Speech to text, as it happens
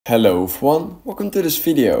Hello everyone, welcome to this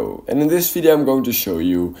video, and in this video I'm going to show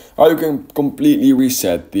you how you can completely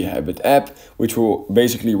reset the Habit app, which will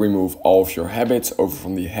basically remove all of your habits over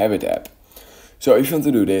from the Habit app. So if you want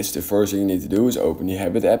to do this, the first thing you need to do is open the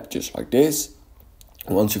Habit app just like this.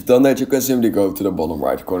 Once you've done that, you can simply go to the bottom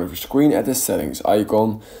right corner of your screen at the settings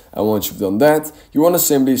icon, and once you've done that, you want to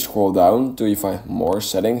simply scroll down till you find more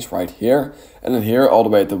settings right here, and then here all the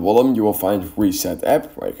way at the bottom you will find Reset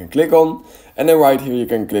App, where you can click on, and then right here you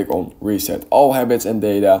can click on Reset All Habits and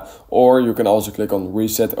Data, or you can also click on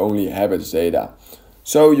Reset Only Habits Data.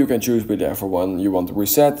 So you can choose whichever one you want to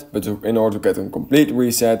reset, but in order to get a complete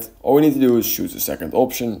reset, all you need to do is choose the second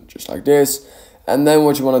option, just like this. And then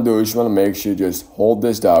what you want to do is you want to make sure you just hold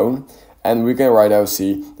this down, and we can right now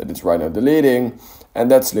see that it's right now deleting, and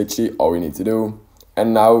that's literally all you need to do.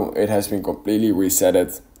 And now it has been completely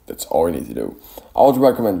resetted. That's all you need to do. I would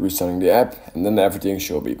recommend restarting the app, and then everything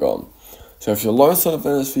should be gone. So if you learned something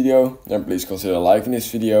from this video, then please consider liking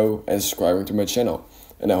this video and subscribing to my channel.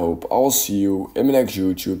 And I hope I will see you in my next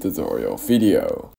YouTube tutorial video.